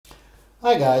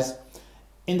Hi guys,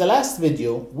 in the last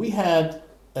video we had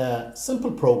a simple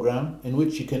program in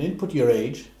which you can input your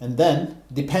age, and then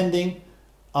depending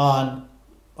on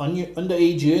the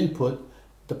age you input,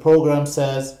 the program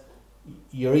says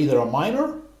you're either a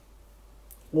minor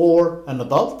or an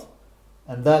adult,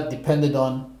 and that depended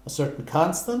on a certain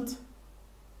constant,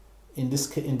 in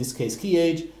this case key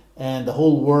age, and the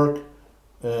whole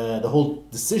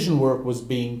decision work was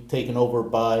being taken over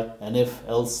by an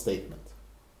if-else statement.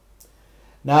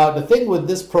 Now the thing with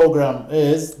this program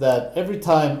is that every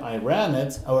time I ran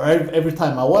it, or every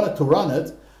time I wanted to run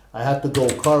it, I had to go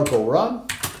cargo run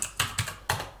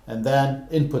and then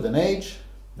input an age,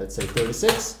 let's say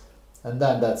 36, and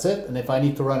then that's it. And if I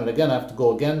need to run it again, I have to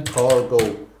go again,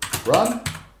 cargo run,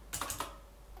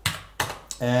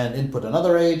 and input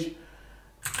another age,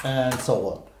 and so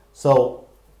on. So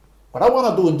what I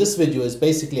want to do in this video is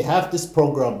basically have this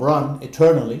program run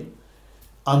eternally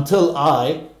until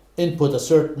I input a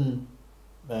certain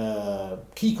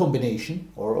key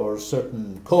combination or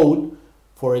certain code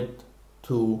for it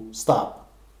to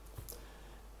stop.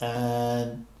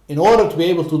 And in order to be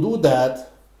able to do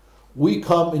that, we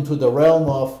come into the realm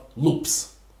of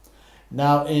loops.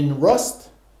 Now in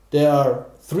Rust, there are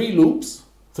three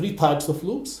types of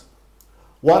loops.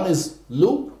 One is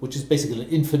loop, which is basically an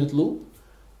infinite loop.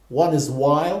 One is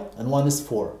while, and one is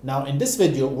for. Now in this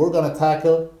video, we're going to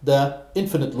tackle the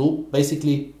infinite loop,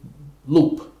 basically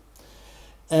loop.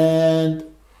 And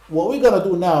what we're going to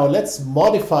do now, let's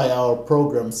modify our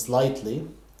program slightly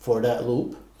for that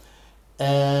loop.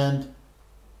 And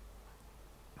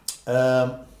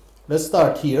let's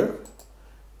start here.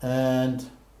 And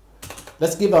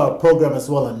let's give our program as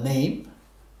well a name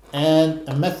and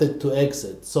a method to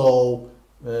exit. So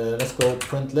let's go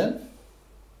println.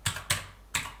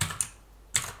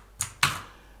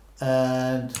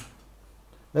 And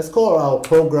let's call our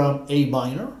program A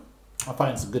minor. I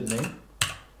find it's a good name.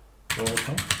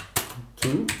 Welcome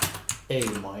to A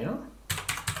minor.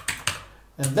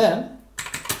 And then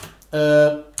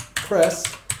press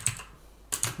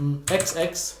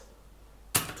XX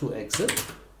to exit.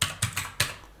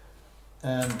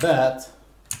 And that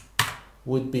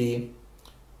would be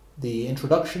the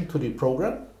introduction to the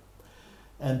program.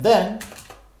 And then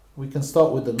we can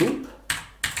start with the loop.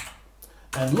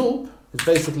 And loop is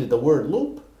basically the word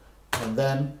loop, and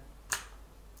then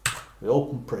we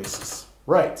open braces.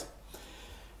 Right.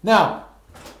 Now,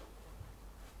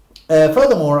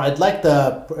 furthermore, I'd like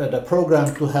the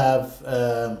program to have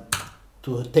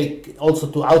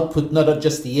to output not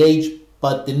just the age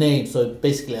but the name. So it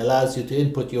basically allows you to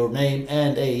input your name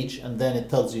and age, and then it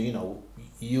tells you,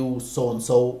 you so and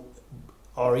so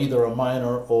are either a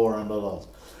minor or an adult.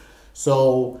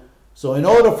 So in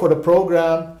order for the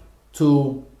program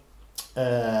to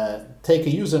take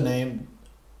a username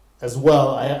as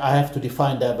well, I have to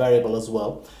define that variable as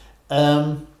well.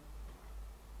 Now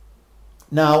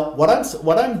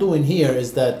what I'm doing here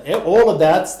is that all of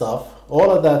that stuff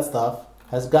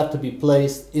has got to be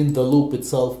placed in the loop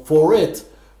itself for it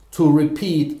to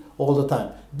repeat all the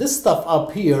time. This stuff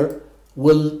up here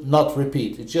will not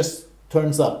repeat. It just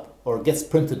turns up or gets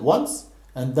printed once,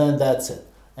 and then that's it.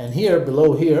 And here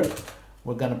below here,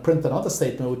 we're going to print another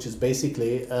statement, which is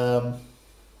basically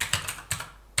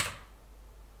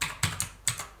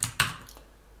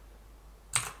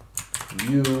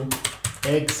you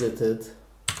exited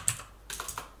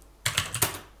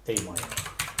A minor.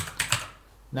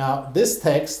 Now this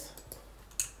text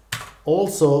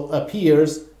also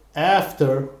appears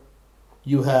after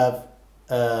you have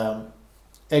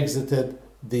exited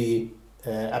the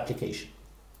application.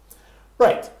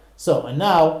 Right. So, and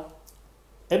now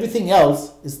everything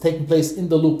else is taking place in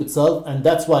the loop itself, and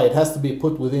that's why it has to be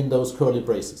put within those curly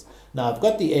braces. Now I've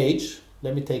got the age.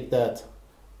 Let me take that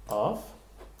off.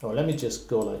 Or let me just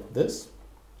go like this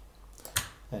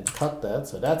and cut that.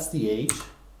 So that's the age.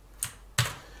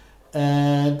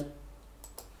 And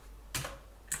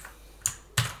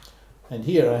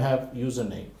here I have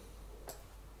username.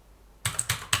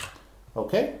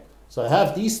 Okay, so I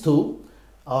have these two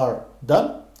are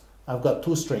done. I've got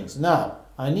two strings. Now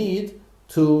I need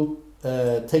to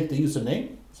take the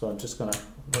username. So I'm just gonna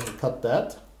cut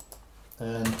that.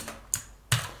 And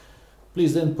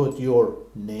please input your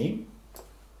name.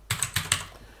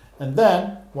 And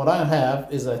then what I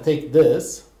have is I take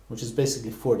this, which is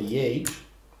basically for the age,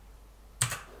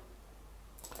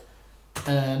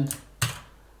 and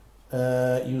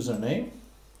username,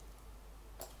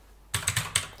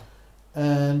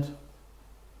 and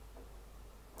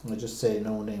I just say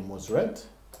no name was read.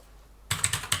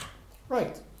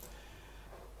 Right.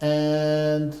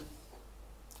 And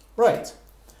right.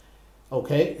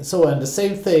 Okay, so and the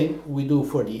same thing we do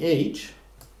for the age.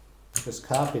 Just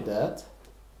copy that,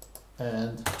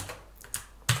 and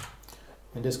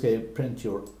in this case print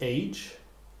your age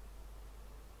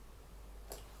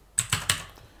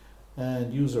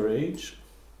and user age,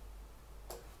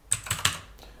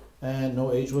 and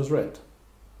no age was read.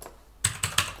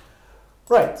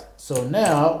 Right, so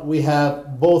now we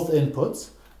have both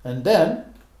inputs, and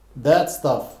then that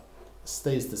stuff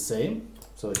stays the same.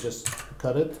 So just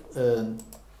cut it and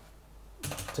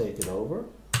take it over.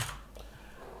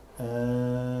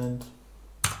 And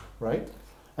right,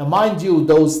 and mind you,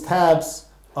 those tabs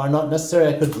are not necessary.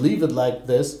 I could leave it like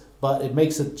this, but it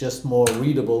makes it just more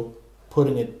readable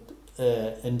putting it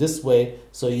in this way,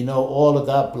 so you know all of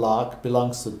that block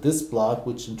belongs to this block,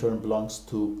 which in turn belongs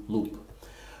to loop.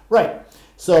 Right,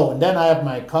 so and then I have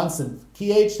my constant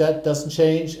key age, that doesn't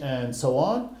change, and so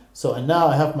on. So and now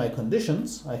I have my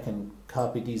conditions. I can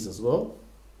copy these as well,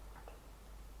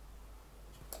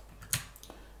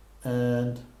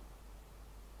 and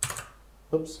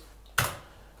oops,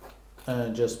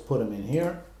 and just put them in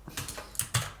here.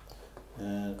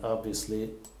 And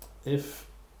obviously if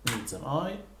needs an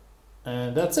I,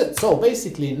 and that's it. So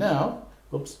basically now,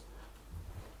 oops,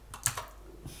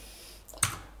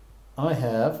 I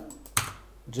have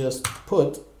just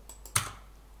put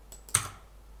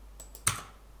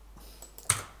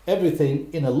everything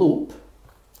in a loop,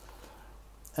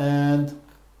 and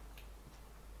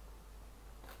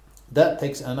that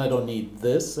takes, and I don't need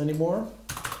this anymore.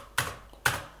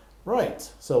 Right,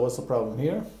 so what's the problem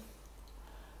here?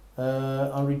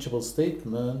 Unreachable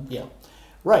statement, yeah,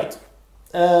 right.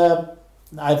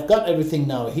 I've got everything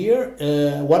now here.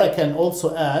 What I can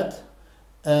also add,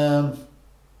 the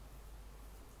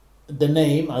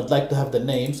name, I'd like to have the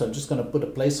name, so I'm just going to put a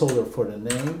placeholder for the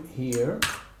name here.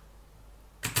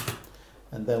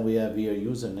 And then we have here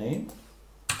username.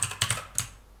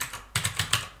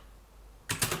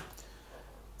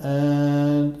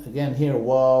 And again here,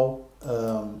 wow,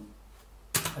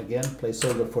 again,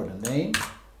 placeholder for the name.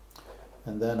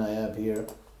 And then I have here,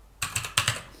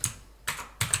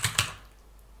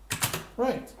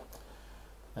 right,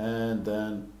 and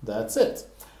then that's it.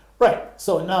 Right,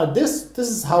 so now this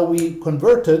is how we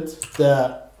converted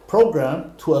the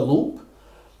program to a loop.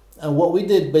 And what we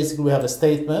did, basically we have a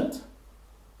statement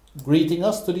greeting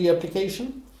us to the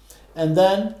application, and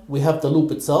then we have the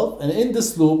loop itself. And in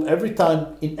this loop, every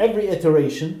time, in every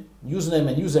iteration, username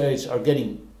and user age are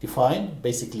getting defined,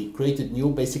 basically created new.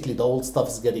 Basically the old stuff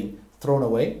is getting thrown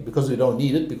away because we don't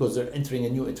need it, because they're entering a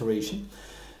new iteration.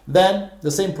 Then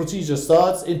the same procedure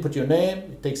starts: input your name,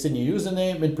 it takes in your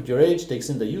username; input your age, takes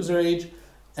in the user age,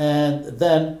 and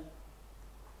then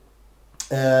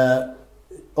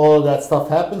all that stuff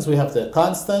happens. We have the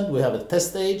constant, we have a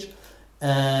test age,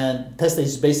 and test age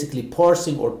is basically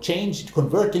parsing or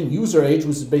converting user age,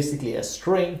 which is basically a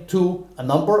string, to a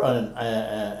number,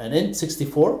 an int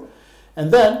 64,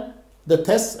 and then the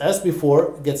test, as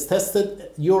before, gets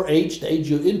tested. Your age, the age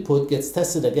you input, gets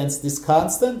tested against this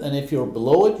constant, and if you're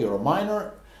below it, you're a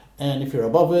minor, and if you're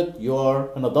above it, you're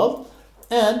an adult.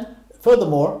 And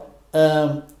furthermore,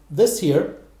 this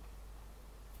here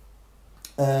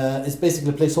is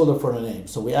basically a placeholder for the name.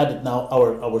 So we added now,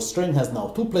 our string has now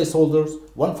two placeholders,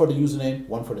 one for the username,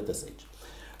 one for the test age.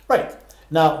 Right,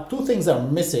 now two things are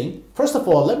missing. First of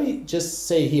all, let me just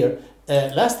say here,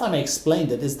 last time I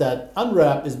explained it, is that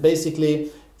unwrap is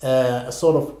basically a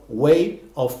sort of way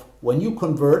of when you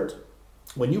convert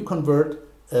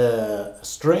a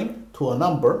string to a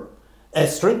number,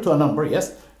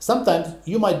 yes. Sometimes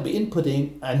you might be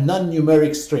inputting a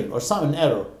non-numeric string or an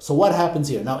error. So what happens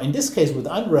here? Now in this case with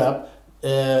unwrap,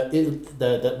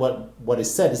 what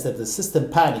is said is that the system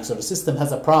panics, or the system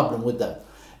has a problem with that.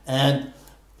 And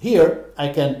here I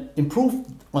can improve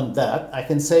on that. I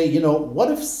can say, you know,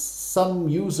 what if some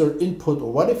user input,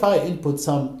 or what if I input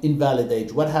some invalid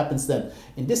age? What happens then?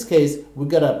 In this case, we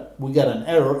get an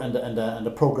error, and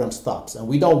the program stops, and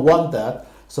we don't want that.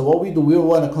 So what we do, we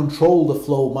want to control the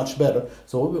flow much better.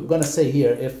 So what we're going to say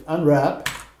here, if unwrap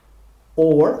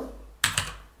or,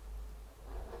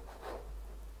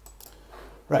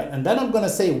 right, and then I'm going to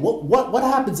say what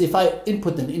happens if I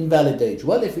input an invalid age?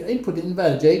 Well, if you input an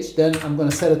invalid age, then I'm going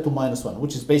to set it to -1,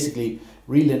 which is basically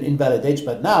really an invalid age,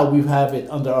 but now we have it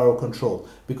under our control,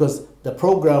 because the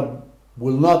program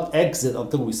will not exit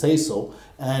until we say so,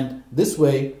 and this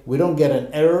way we don't get an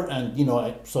error, and you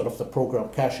know, sort of the program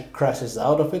crashes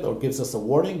out of it or gives us a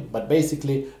warning, but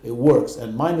basically it works.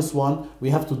 And -1, we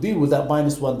have to deal with that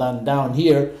 -1 down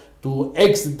here to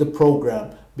exit the program,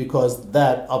 because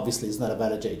that obviously is not a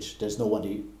valid age. There's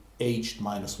nobody aged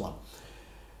 -1.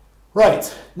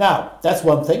 Right, now that's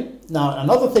one thing. Now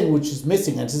another thing which is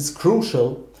missing, and this is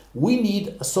crucial, we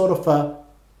need a sort of a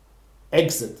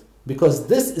exit, because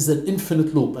this is an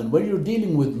infinite loop, and when you're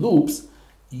dealing with loops,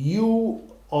 you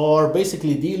are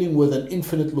basically dealing with an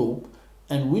infinite loop,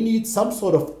 and we need some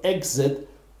sort of exit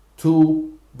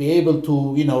to be able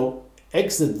to, you know,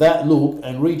 exit that loop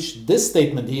and reach this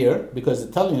statement here, because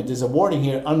it's telling you there's a warning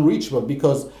here, unreachable,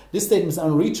 because this statement is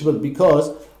unreachable because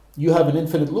you have an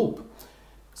infinite loop.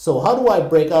 So how do I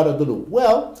break out of the loop?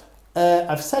 Well,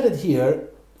 I've set it here.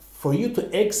 For you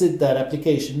to exit that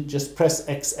application, just press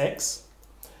XX.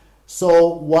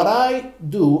 So what I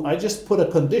do, I just put a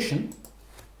condition,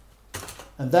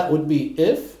 and that would be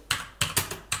if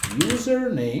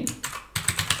username,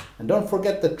 and don't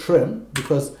forget the trim,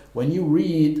 because when you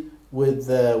read with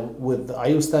the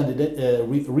IO standard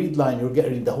read line, you're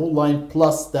getting the whole line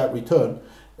plus that return,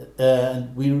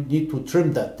 and we need to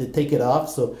trim that to take it off.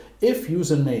 So if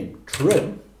username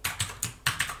trim,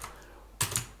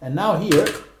 and now here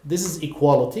this is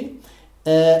equality.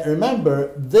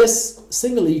 Remember, this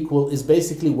single equal is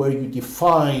basically where you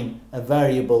define a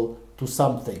variable to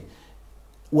something,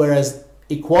 whereas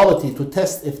equality, to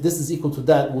test if this is equal to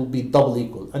that, will be double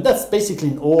equal. And that's basically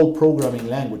in all programming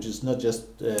languages, not just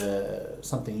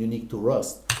something unique to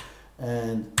Rust.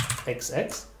 And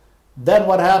XX. Then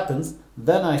what happens?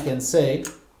 Then I can say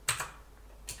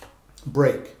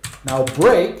break. Now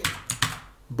break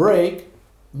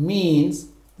means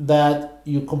that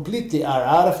you completely are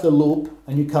out of the loop,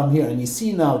 and you come here and you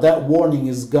see now that warning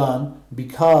is gone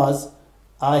because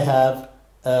I have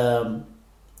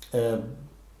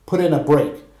put in a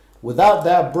break. Without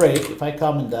that break, if I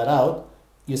comment that out,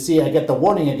 you see I get the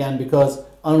warning again because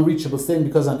unreachable thing,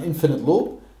 because an infinite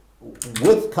loop.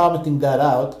 With commenting that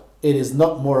out, it is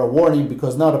not more a warning,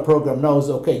 because now the program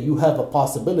knows, okay, you have a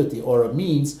possibility or a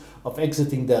means of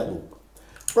exiting that loop.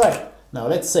 Right, now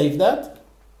let's save that.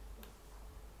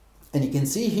 And you can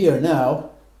see here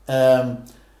now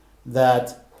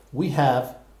that we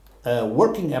have a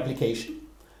working application,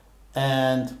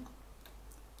 and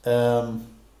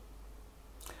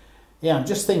yeah, I'm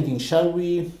just thinking, shall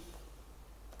we?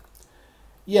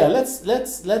 Yeah, let's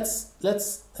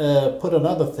put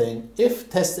another thing. If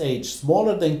test age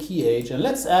smaller than key age, and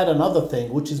let's add another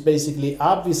thing, which is basically,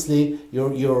 obviously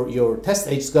your test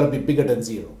age is got to be bigger than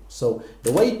 0. So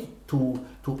the way to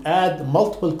add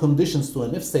multiple conditions to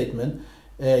an if statement,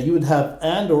 you would have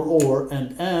and or,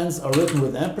 and ands are written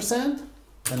with ampersand,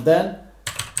 and then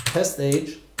test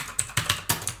age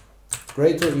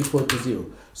greater or equal to 0.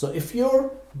 So if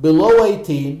you're below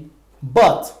 18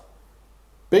 but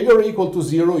bigger or equal to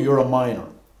 0, you're a minor,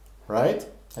 right?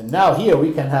 And now here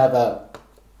we can have a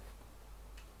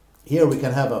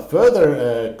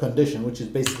further condition, which is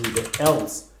basically the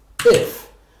else if.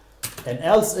 And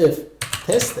else if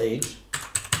test age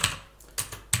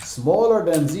smaller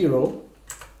than 0,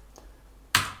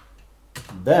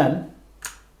 then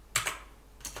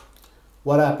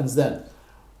what happens then?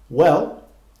 Well,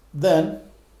 then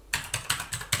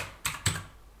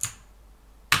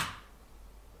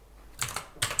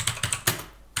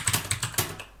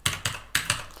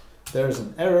there's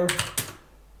an error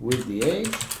with the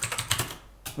age.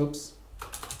 Oops,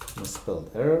 misspelled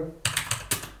error.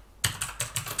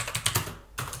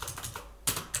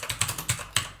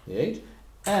 The age.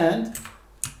 And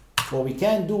what we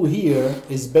can do here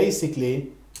is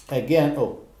basically, again,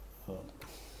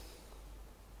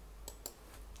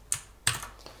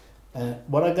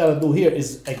 what I gotta do here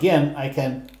is, again, I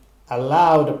can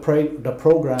allow the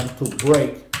program to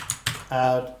break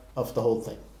out of the whole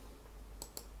thing.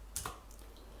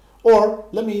 Or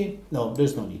no,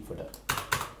 there's no need for that.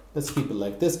 Let's keep it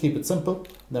like this, keep it simple,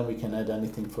 then we can add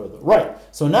anything further. Right,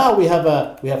 so now we have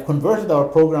converted our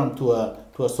program to a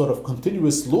sort of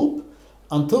continuous loop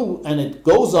and it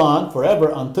goes on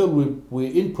forever until we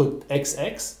input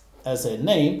XX as a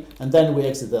name, and then we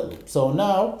exit that loop. So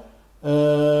now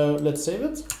let's save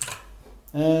it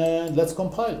and let's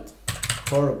compile it.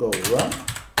 Cargo run.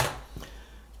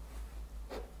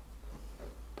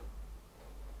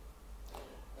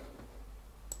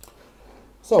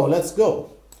 So let's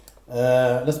go.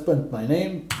 Let's put my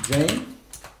name, Jane,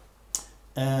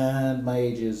 and my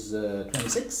age is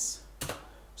 26.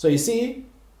 So you see,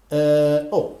 I've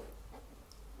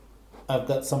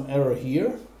got some error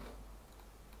here.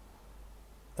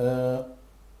 Right,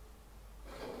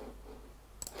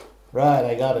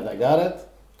 I got it.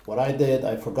 What I did,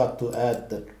 I forgot to add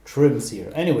the trims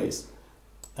here. Anyways,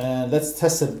 and let's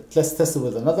test it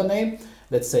with another name.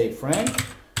 Let's say Frank.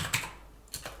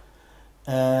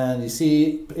 And you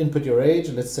see, input your age,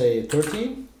 let's say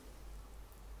 13.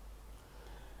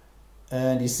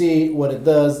 And you see what it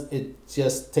does, it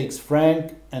just takes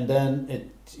Frank, and then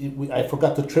I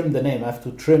forgot to trim the name. I have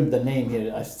to trim the name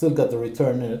here. I still got the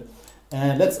return in it.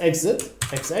 And let's exit,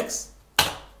 XX,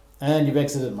 and you've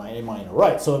exited my A minor.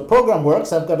 Right, so the program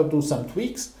works. I've got to do some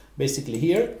tweaks. Basically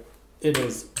here, it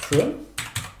is trim.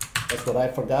 That's what I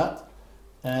forgot.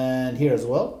 And here as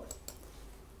well.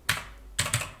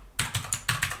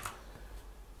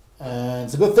 And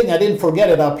it's a good thing I didn't forget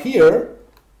it up here,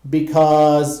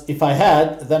 because if I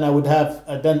had, then I would have,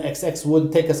 then XX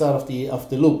wouldn't take us out of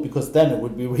the loop, because then it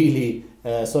would be really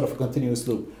sort of a continuous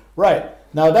loop. Right,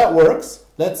 now that works.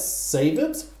 Let's save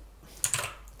it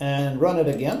and run it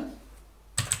again.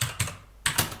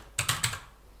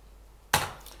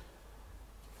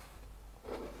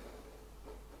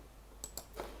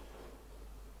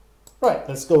 Right,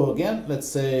 let's go again. Let's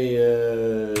say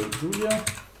Julia.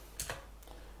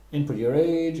 Input your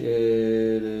age,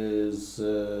 it is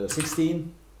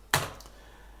 16.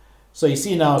 So you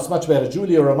see now it's much better.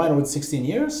 Julia, or a minor with 16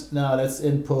 years. Now let's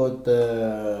input,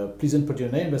 please input your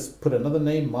name. Let's put another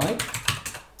name, Mike,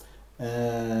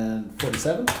 and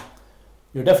 47.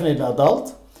 You're definitely an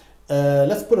adult.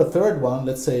 Let's put a third one,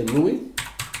 let's say Louis.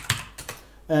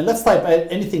 And let's type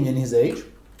anything in his age,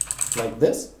 like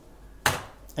this.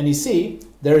 And you see,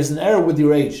 there is an error with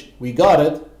your age. We got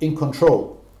it in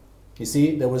control. You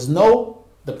see, there was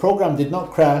the program did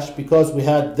not crash because we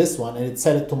had this one and it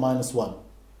set it to -1.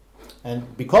 And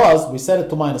because we set it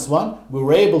to -1, we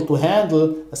were able to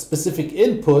handle a specific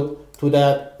input to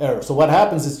that error. So what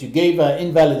happens is you gave an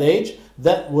invalid age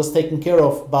that was taken care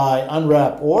of by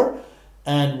unwrap OR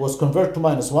and was converted to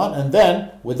 -1. And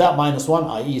then with that -1,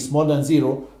 i.e. smaller than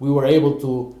 0, we were able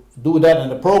to do that, and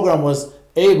the program was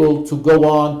able to go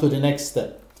on to the next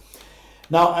step.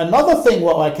 Now, another thing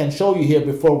what I can show you here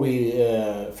before we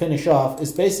finish off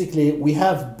is basically we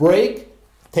have break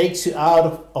takes you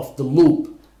out of the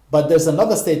loop, but there's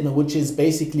another statement which is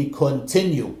basically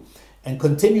continue, and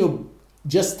continue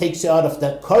just takes you out of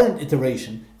that current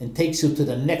iteration and takes you to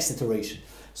the next iteration.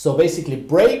 So basically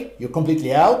break, you're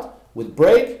completely out. With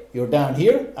break, you're down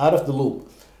here, out of the loop.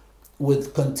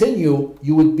 With continue,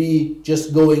 you would be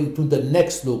just going to the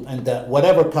next loop, and that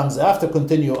whatever comes after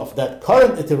continue of that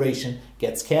current iteration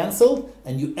gets cancelled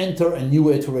and you enter a new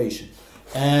iteration.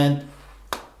 And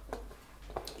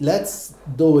let's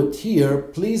do it here.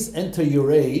 Please enter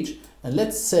your age, and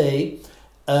let's say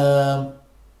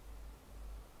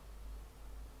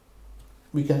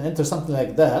we can enter something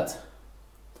like that.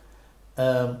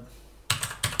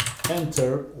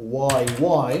 Enter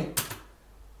YY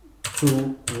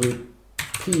to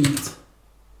repeat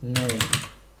name.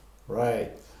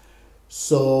 Right.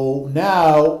 So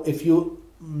now if you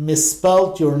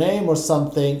misspelled your name or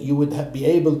something, you would be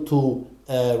able to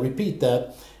repeat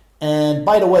that. And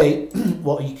by the way,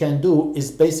 what you can do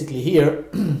is basically here,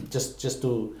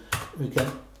 we can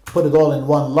put it all in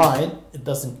one line. It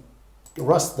doesn't,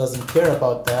 Rust doesn't care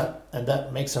about that, and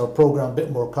that makes our program a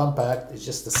bit more compact. It's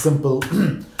just a simple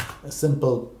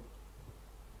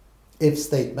if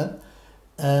statement.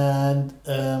 And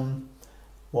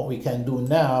what we can do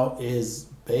now is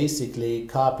basically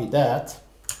copy that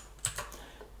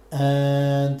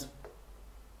and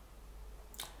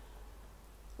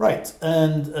right,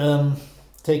 and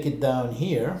take it down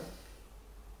here.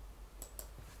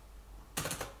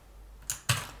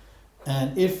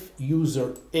 And if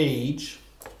user age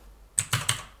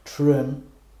trim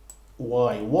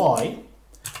YY,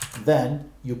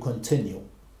 then you continue.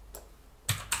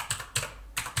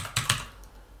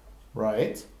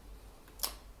 Right.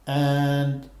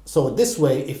 And so this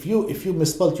way, if you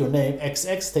misspelled your name,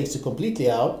 XX takes you completely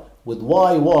out. With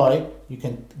YY, you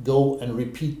can go and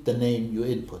repeat the name you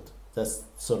input. That's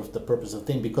sort of the purpose of the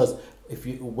thing, because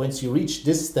once you reach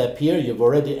this step here, you've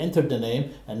already entered the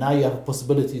name, and now you have a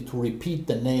possibility to repeat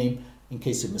the name in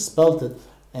case you misspelled it.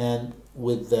 And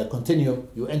with the continue,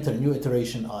 you enter a new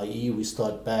iteration, i.e. we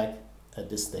start back at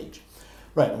this stage.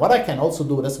 Right, what I can also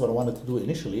do, that's what I wanted to do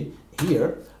initially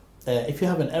here, if you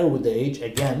have an error with the age,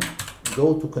 again,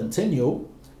 go to continue,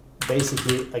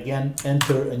 basically, again,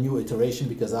 enter a new iteration,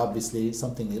 because obviously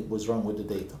something was wrong with the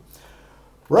data.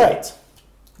 Right,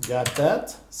 got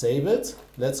that, save it.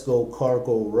 Let's go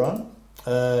cargo run.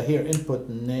 Here, input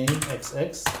name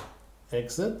XX,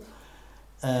 exit.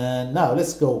 And now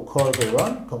let's go cargo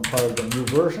run, compile the new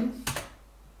version.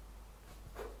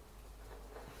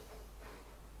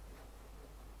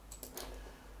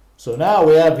 So now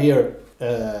we have here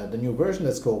the new version.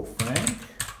 Let's go Frank.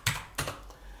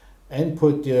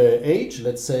 Input age,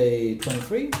 let's say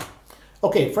 23.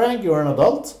 Okay, Frank, you're an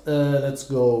adult. Let's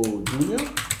go Julia.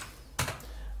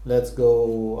 Let's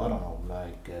go, I don't know,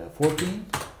 like 14.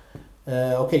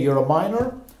 Okay, you're a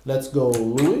minor. Let's go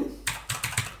Louis.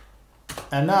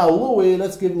 And now Louis,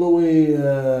 let's give Louis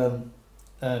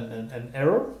an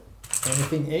error,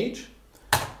 anything age.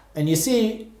 And you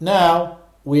see now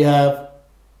we have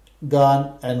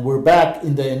gone and we're back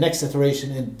in the next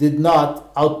iteration and did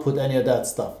not output any of that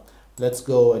stuff. Let's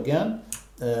go again,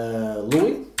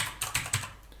 Louis.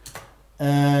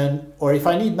 And, or if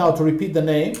I need now to repeat the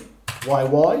name,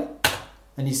 YY,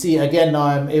 and you see again now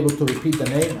I'm able to repeat the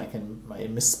name. I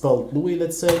misspelled Louis,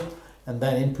 let's say, and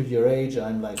then input your age.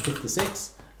 I'm like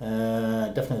 56,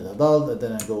 definitely adult. And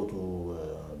then I go to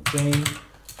Jane,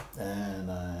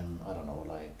 and I don't know,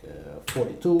 like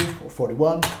 42 or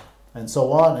 41, and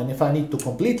so on. And if I need to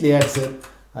completely exit,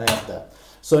 I have that.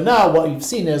 So now what you've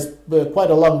seen is quite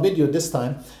a long video this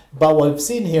time, but what we've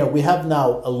seen here, we have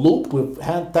now a loop. We've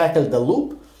hand tackled the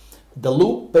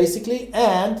loop basically,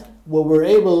 and what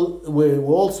we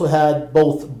also had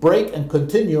both break and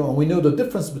continue, and we knew the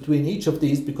difference between each of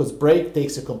these because break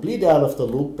takes you completely out of the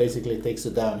loop, basically takes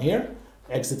you down here,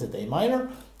 exit at A minor,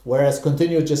 whereas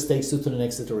continue just takes you to the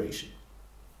next iteration.